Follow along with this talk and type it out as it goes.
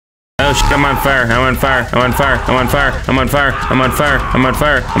Oh shit, I'm on fire. I'm on fire. I'm on fire. I'm on fire. I'm on fire. I'm on fire. I'm on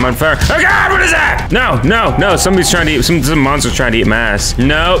fire. I'm on fire. Oh god, what is that? No, no, no. Somebody's trying to eat. Some monster's trying to eat my ass.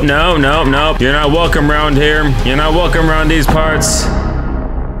 No, no, no, no. You're not welcome around here. You're not welcome around these parts.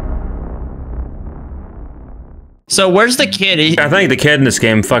 So where's the kid? I think the kid in this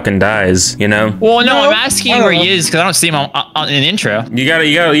game fucking dies, you know? Well, no, I'm asking you where he is because I don't see him on the intro. You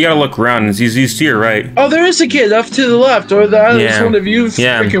gotta look around. He's to your right. Oh, there is a kid off to the left, or the other one of you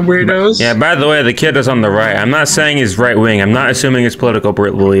freaking weirdos. Yeah, by the way, the kid is on the right. I'm not saying he's right wing. I'm not assuming his political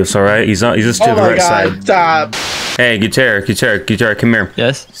beliefs, all right? He's just to the right side. Stop. Hey, guhtair, come here.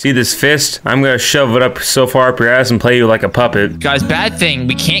 Yes? See this fist? I'm gonna shove it up so far up your ass and play you like a puppet. Guys, bad thing.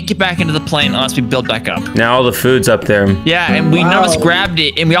 We can't get back into the plane unless we build back up. Now all the food's up there. Yeah, and none of us grabbed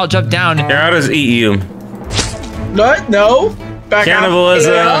it, and we all jumped down. Here, I'll just eat you. What? No. Back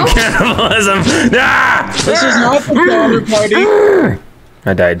Cannibalism! up. Cannibalism! Ah! This is not the daughter party.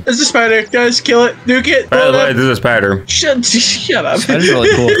 I died. It's a spider. Guys, kill it. Nuke it. By the way, there's a spider. Shut up. That's really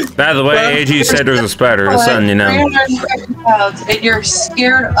cool. By the way, AG said there's a spider. Or something, you know. And you're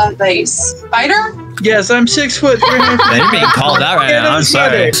scared of a spider? Yes, I'm 6 foot 300. You're being called out right now. I'm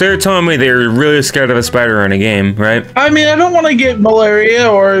sorry. So you're telling me they're really scared of a spider in a game, right? I mean, I don't want to get malaria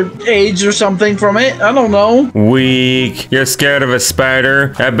or AIDS or something from it. I don't know. Weak. You're scared of a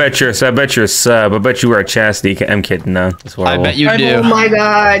spider? I bet you're a sub. I bet you wear a chastity. I'm kidding, no. I bet you do. Oh my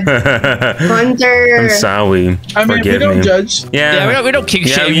god. Hunter. I'm sorry. I mean, we don't judge. Yeah, we don't kick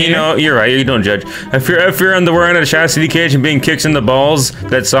shame you know, you're right. You don't judge. If you're wearing a chastity cage and being kicked in the balls,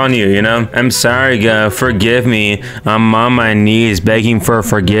 that's on you, you know? I'm sorry, guys. Forgive me. I'm on my knees begging for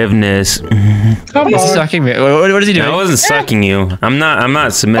forgiveness. Come on. Sucking me. What is he doing? I wasn't sucking you. I'm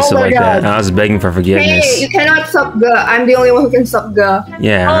not submissive like that. I was begging for forgiveness. Hey, you cannot suck guh. I'm the only one who can suck guh.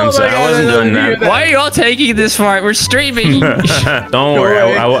 Yeah, I'm sorry. I wasn't doing that. Why are you all taking this far? We're streaming. Don't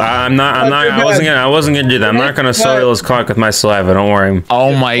worry. I wasn't gonna do that. I'm not gonna soil his cock with my saliva. Don't worry.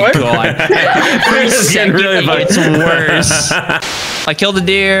 Oh my god. Every second really it's worse. I killed a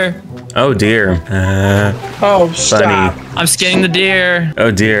deer. Oh dear. Oh, stop. Funny. I'm skinning the deer. Oh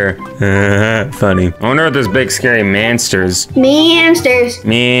dear. Funny. I wonder if there's big scary monsters. Monsters.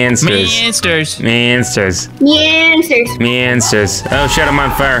 Monsters. Monsters. Monsters. Oh shit, I'm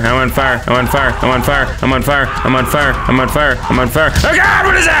on fire. I'm on fire. I'm on fire. I'm on fire. I'm on fire. I'm on fire. I'm on fire. I'm on fire. Oh god,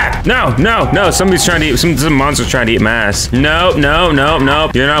 what is that? No, no, no. Somebody's trying to eat, some monster's trying to eat my ass. No, no, no, no.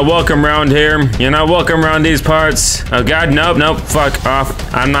 You're not welcome around here. You're not welcome around these parts. Oh god, nope, nope. Fuck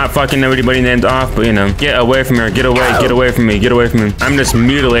off. I'm not fucking anybody named off, but you know. Get away from here. Get away. Get away from me. Get away from me. I'm just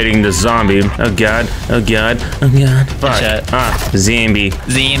mutilating this zombie. Oh god. Oh god. Oh god. Fuck. Zombie.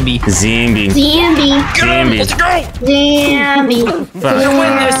 Zombie. Zombie. Zombie. Let's go. Zombie.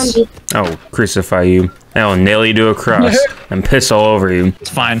 Fuck. I'll crucify you. I'll nail you to a cross and piss all over you. It's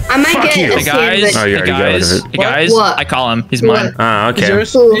fine. I might Fuck get you. Hey guys. Oh, you already got rid of it. Hey guys. What? I call him. He's mine. Ah, okay.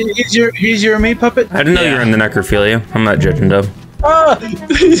 He's your meat puppet? I didn't know you were in the necrophilia. I'm not judging, though. What?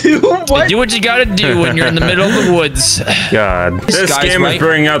 Do what you gotta do when you're in the middle of the woods. God. This game is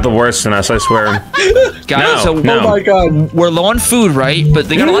bringing out the worst in us, I swear. Guys, so Oh my god. we're low on food, right? But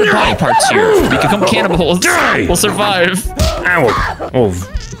they got a lot of body parts here. We become cannibals. Die! We'll survive. I will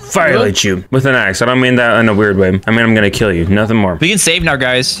violate you with an axe. I don't mean that in a weird way. I mean, I'm gonna kill you. Nothing more. We can save now,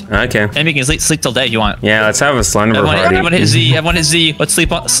 guys. Okay. And we can sleep till day if you want. Yeah, let's have a slumber party. Everyone hit Z. Everyone hit Z. Let's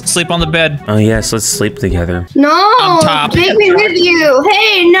sleep on the bed. Oh, yes, let's sleep together. No, top. take me with you.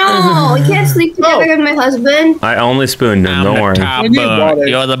 Hey, no, you can't sleep together with my husband. I only spooned him, don't worry. Top bunk.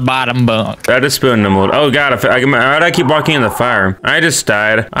 You're the bottom bunk. I just spooned him. Oh, God, why'd I keep walking in the fire? I just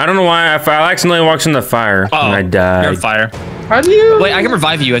died. I don't know why. I accidentally walked in the fire and I died. You're on fire. How do you? Wait, I can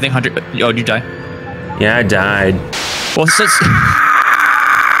revive you. I think Hunter. Oh, did you die? Yeah, I died. Well,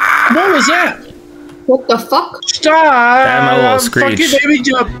 What was that? What the fuck? Stop! That my little screech. Fucking baby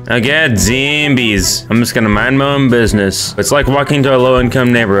jump. I get zombies. I'm just gonna mind my own business. It's like walking to a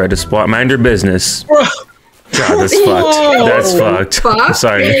low-income neighborhood. Just mind your business. Bro. God, that's fucked. That's fucked. I'm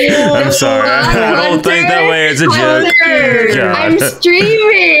sorry. I'm sorry. I don't think that way. It's a joke. God. I'm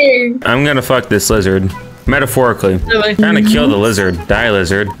streaming. I'm gonna fuck this lizard. Metaphorically. Really? Trying to kill the lizard. Die,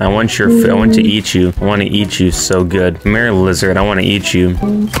 lizard. I want to eat you. I want to eat you so good. Come here, lizard. I want to eat you.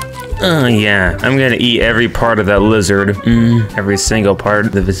 Oh, yeah. I'm gonna eat every part of that lizard. Every single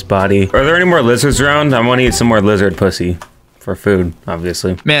part of his body. Are there any more lizards around? I want to eat some more lizard pussy. For food,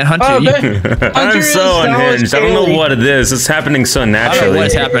 obviously. Man, Hunter, I'm so unhinged. I don't know what it is. It's happening so naturally. I don't know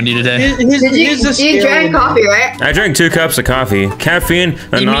what's happened to you today. You drank coffee, right? I drank 2 cups of coffee. Caffeine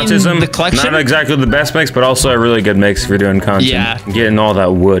and autism. The collection? Not exactly the best mix, but also a really good mix if you're doing content. Yeah. Getting all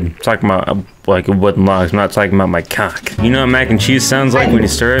that wood. Talking about like wooden logs. I'm not talking about my cock. You know what mac and cheese sounds like when you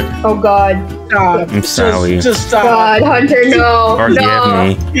stir it? Oh God. Stop. I'm sorry. Just stop. God, Hunter, no. Forgive no.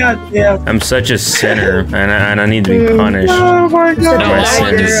 me. God damn. I'm such a sinner, and I need to be punished. Oh my For No, my I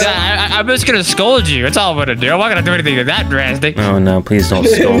won't do sins. that. I'm just gonna scold you. That's all I'm gonna do. I'm not gonna do anything that drastic. Oh no, please don't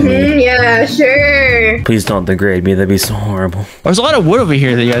scold me. Yeah, sure. Please don't degrade me. That'd be so horrible. There's a lot of wood over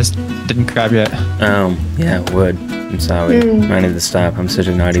here that you guys didn't grab yet. Yeah, wood. I'm sorry. I need to stop. I'm such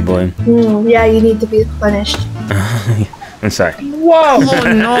a naughty boy. Yeah, you need to be punished. I'm sorry. Whoa.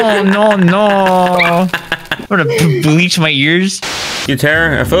 Oh no, no. I'm gonna bleach my ears.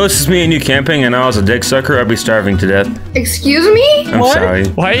 Guhtair, if it was just me and you camping and I was a dick sucker, I'd be starving to death. Excuse me? I'm sorry.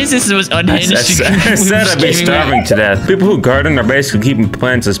 Why is this the most I unhinged? said I'd be starving to death. People who garden are basically keeping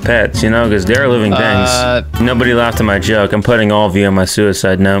plants as pets, you know, because they're living things. Nobody laughed at my joke. I'm putting all of you on my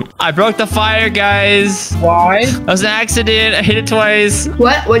suicide note. I broke the fire, guys. Why? That was an accident. I hit it twice.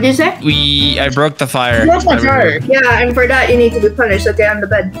 What? What'd you say? I broke the fire. Where's my fire? Yeah, and for that you need to be punished. Okay, on the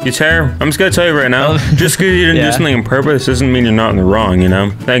bed. Guhtair, I'm just gonna tell you right now, just because you didn't do Yeah. something on purpose doesn't mean you're not in the wrong, you know?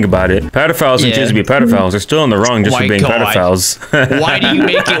 Think about it. Pedophiles didn't choose to be pedophiles. They're still in the wrong just My for being God. pedophiles. Why do you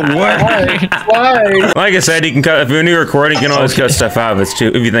make it work? Why? Like I said, you can cut if you're new recording, you can always cut stuff out if it's too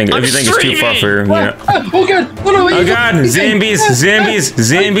if you think it's too streaming. far for you know. Oh god. Oh god, zombies.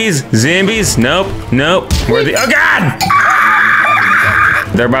 Nope. Where the oh god!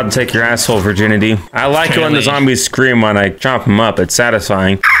 They're about to take your asshole virginity. I like it when the zombies scream when I chop them up. It's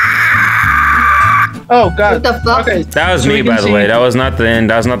satisfying. Oh god. What the fuck? Okay. That was me, by the way. That was not the end.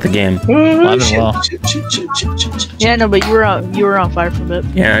 That was not the game. Yeah, no, but you were on fire for a bit.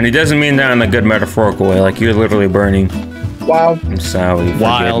 Yeah, and it doesn't mean that in a good metaphorical way. Like you're literally burning. Wow. I'm sorry.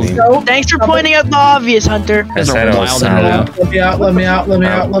 Wild. Forgive me. Thanks for pointing out the obvious, Hunter. I said I was wild sorry. Let me out.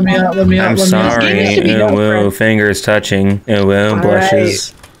 I'm sorry. Ooh, fingers touching. Ooh,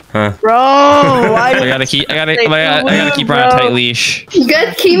 blushes. Huh? Bro, why I gotta keep her on a tight leash. You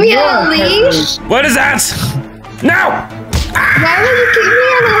gotta keep me on a leash? What is that? No! Why would you keep me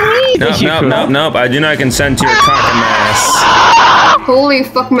on a leash? Nope. I do not consent to your cock and ass. Holy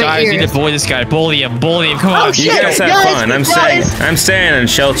fuck my Guys, you need ears. to bully this guy. Bully him. Come on. You guys have fun. I'm staying in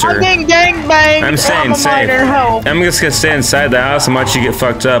shelter. Ding, dang, bang. I'm staying safe. Help. I'm just gonna stay inside the house and watch you get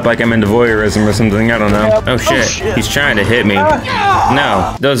fucked up like I'm into voyeurism or something. I don't know. Oh shit. He's trying to hit me.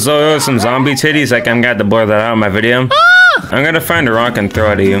 No. Those are some zombie titties. Like I'm gonna have to blur that out in my video. I'm gonna find a rock and throw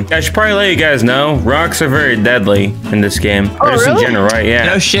it at you. I should probably let you guys know, rocks are very deadly in this game. Or just in general, right? Yeah.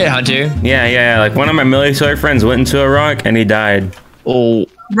 No shit, Hunter. Yeah. Like one of my military friends went into a rock and he died. Oh.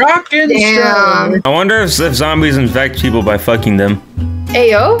 Rockin' Damn. I wonder if zombies infect people by fucking them.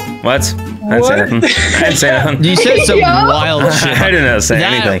 Ayo? What? I didn't say nothing. I didn't say nothing. You said some Yo. wild shit. I didn't say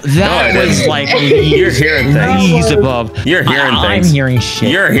anything. That No, I was didn't. like You're hearing things. leagues above. You're hearing I'm things. hearing shit.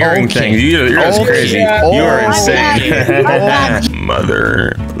 You're hearing Okay. things. You're just Okay. crazy. Yeah. You are Oh, insane.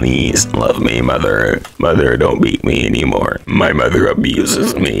 Mother, please love me, mother. Mother, don't beat me anymore. My mother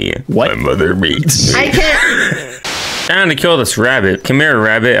abuses me. What? My mother beats me. I can't. Trying to kill this rabbit. Come here,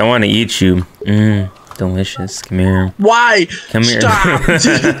 rabbit. I want to eat you. Delicious. Come here. Why? Come here. Stop.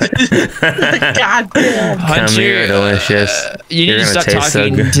 God damn. Come here, delicious. You need You're to gonna stop taste so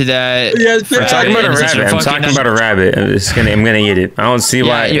talking good. to that. Yes, I'm talking about a It's such rabbit. I'm fucking- talking about a rabbit. I'm gonna eat it. I don't see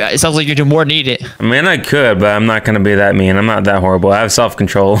why. Yeah, it sounds like you do more than eat it. I mean, I could, but I'm not gonna be that mean. I'm not that horrible. I have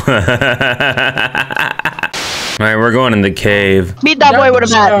self-control. All right, we're going in the cave. Beat that boy with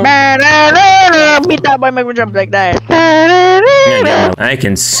a bat. Beat that boy, make me jump like that. I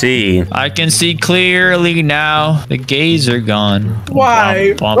can see. I can see clearly now. The gays are gone.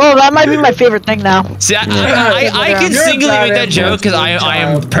 Why? Bump, bump. Oh, that might be my favorite thing now. See, I can You're singly bad make that at joke because I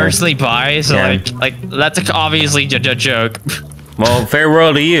am joke. personally bi, so Yeah. like that's obviously a joke. Well,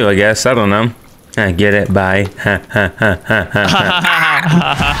 farewell to you, I guess. I don't know. I get it. Bye.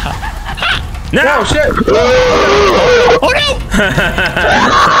 No! Oh shit. Oh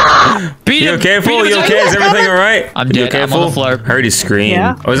no! Beat You him! okay, fool? Beat him, You okay? Is everything alright? I'm You dead. okay, I'm on fool? the floor. I heard you scream.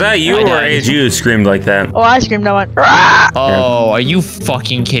 Yeah. Was that you I or died. AG who screamed like that? Oh, I screamed. I went. Oh, are you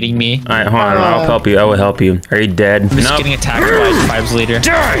fucking kidding me? Alright, hold on. I'll help you. I will help you. Are you dead? I'm just Nope. getting attacked by 5 later.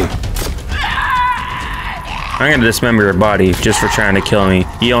 Die! I'm gonna dismember your body just for trying to kill me.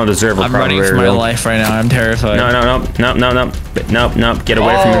 You don't deserve a I'm proper running for my burial. life right now. I'm terrified. No. Get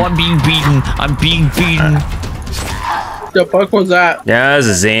away from me. Oh, I'm being beaten. I'm being beaten. The fuck was that? Yeah, that was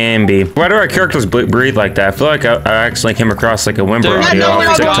a zombie. Why do our characters breathe like that? I feel like I accidentally came across like a whimper Dude, audio no,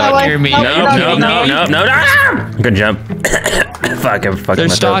 off no, TikTok. Hear me. No. Good jump. Fucking They're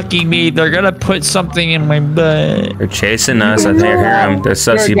my stalking me. They're gonna put something in my butt. They're chasing us. I hear them. They're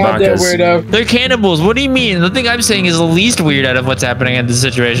sussy You're a goddamn bancas. weirdo. They're cannibals. What do you mean? The thing I'm saying is the least weird out of what's happening in this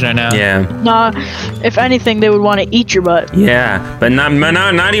situation right now. Yeah. Nah, if anything, they would want to eat your butt. Yeah, but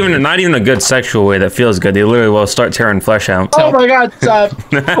not even a good sexual way that feels good. They literally will start tearing flesh out. Oh my god, stop.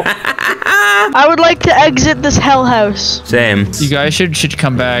 I would like to exit this hell house. Same. You guys should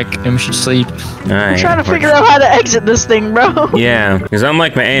come back and we should sleep. All right. I'm trying to figure out how to exit this thing, bro. Yeah, because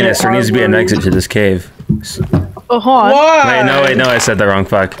unlike my anus, there needs to be an exit to this cave. Oh, hold on. Why? Wait, no, I said the wrong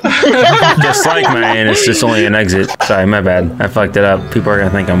fuck. Just like my anus, there's only an exit. Sorry, my bad. I fucked it up. People are gonna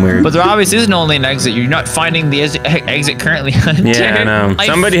think I'm weird. But there obviously isn't only an exit. You're not finding the exit currently. Yeah, I know. Life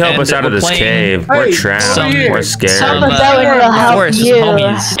Somebody help us and out of we're this playing cave. We're Hey, trapped. some- We're scared. Some Help us out and we'll help forest you.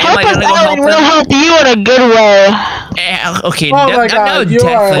 homies. Am I Help us gonna go out help and we'll them? help you in a good way. Okay, Oh my I'm God, now you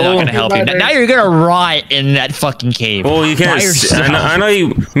definitely are not a gonna help you. mother. Now you're gonna rot in that fucking cave. Well, you can't. By yourself. I know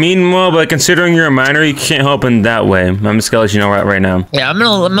you mean well, but considering you're a minor, you can't help in that way. I'm just gonna let you know right now. Yeah, I'm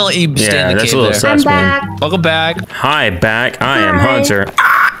gonna let you stay Yeah, in the that's cave a little there. sus, I'm man. back. Welcome back. Hi, back. I am Hi. Hunter.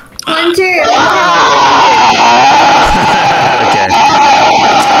 Hunter. Okay.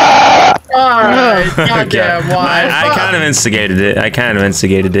 Alright, goddamn, why? I kind of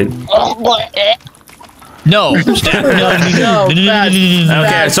instigated it. No. Stop. No.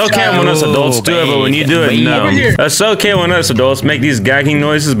 Okay, it's okay when us adults do it, but when you do it, no. Over here. It's okay when us adults make these gagging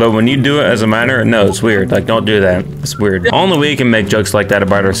noises, but when you do it as a minor, no, it's weird. Like, don't do that. It's weird. Only we can make jokes like that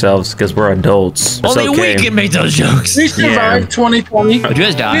about ourselves because we're adults. It's Only okay. we can make those jokes. We survived 2020. Did you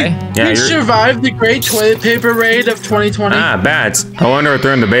guys die? Yeah, We you're- survived the great toilet paper raid of 2020. Ah, bats. I wonder if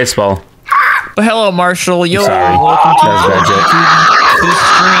they're into baseball. But hello, Marshall. Yo, Sorry. welcome to That's a bad joke. the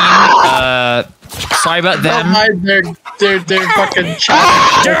stream. Sorry about Oh them. my, they're fucking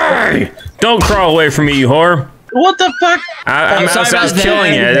chatting. Hey! Don't crawl away from me, you whore. What the fuck? I sorry was about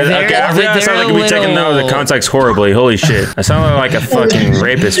killing them. it. Okay, I They're- forgot I sound like we taking note of the little- context horribly. Holy shit. I sounded like a fucking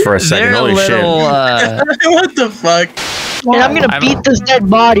rapist for a second. They're a Holy little. What the fuck? And I'm gonna beat this dead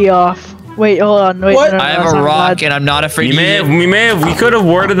body off. Wait, hold on. Wait, What? no, no, I that's have a not rock, bad. and I'm not afraid shit. to use it. We could have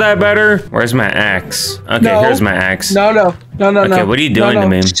worded that better. Where's my axe? Okay, No. here's my axe. No. Okay, what are you doing to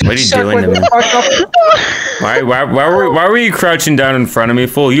me? What are you Shut doing to the me? fuck up. Why were you crouching down in front of me,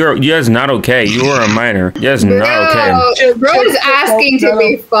 fool? You guys not okay. You are a minor. You guys not okay. Bro is asking to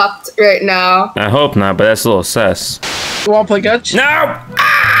be fucked right now. I hope not, but that's a little sus. You wanna play catch? No!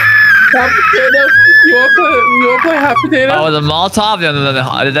 Hot potato? You wanna play hot potato? Oh, the Molotov?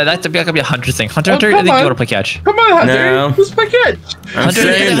 No. That could be a Hunter thing. Hunter, I come think you on. want to play catch. Come on, Hunter. No. Let's play catch. I'm Hunter,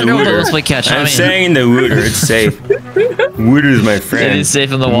 saying the Hunter, let's wooter. play catch. I'm saying the wooter. It's safe. Wooter's my friend. It is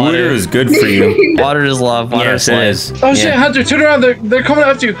safe in the water. Wooter is good for you. Water is love. Water Yes, is it life. is. Oh shit, Yeah. Hunter, turn around. They're coming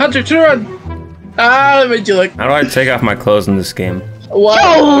after you. Hunter, turn around. Ah, that made you look. How do I take off my clothes in this game? What?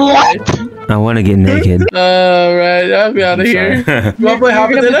 I want to get naked. Alright, I'll be out of here. no, You wanna play hot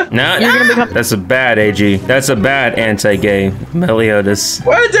potato? that's a bad AG. That's a bad anti-gay. Meliodas.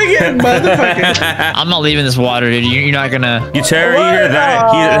 Why take it, motherfucker? I'm not leaving this water, dude. You're not gonna. Guhtair, you hear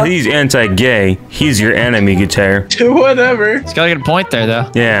that? He's anti-gay. He's your enemy, Guhtair. Whatever. It's got a good point there,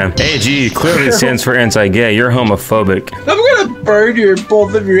 though. Yeah. AG clearly stands for anti-gay. You're homophobic. I'm gonna burn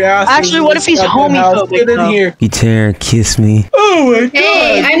both of your asses. Actually, what if he's homophobic, Get in though? here. Guhtair, kiss me. Oh my god.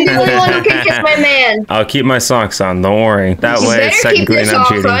 Hey, I'm the only one who can kiss my man. I'll keep my socks on. Don't worry. That You way, it's better keep technically your not socks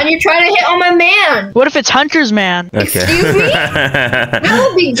cheating. on. You're trying to hit on my man. What if it's Hunter's man? Okay. Excuse me? That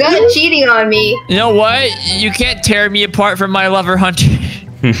would be good cheating on me. You know what? You can't tear me apart from my lover, Hunter.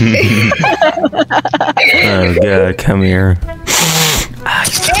 Oh god, come here.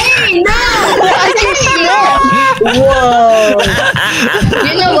 Hey, no! Whoa.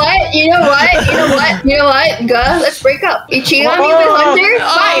 You know what? You know what? You know what? You know what? Gus, let's break up. You cheat on me with Hunter?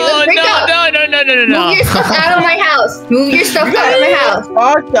 Fine, let's break up. No. Move your stuff out of my house. Move your stuff out of my house.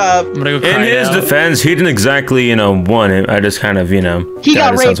 Fucked up. I'm gonna go In cry his now. defense, he didn't exactly, want it. I just kind of, He got God, it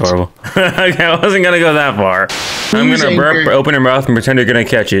sounds raped. horrible. Okay, I wasn't gonna go that far. I'm Who's gonna burp, angry? open your mouth, and pretend you're gonna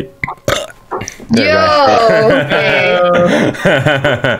catch it. Yo, okay.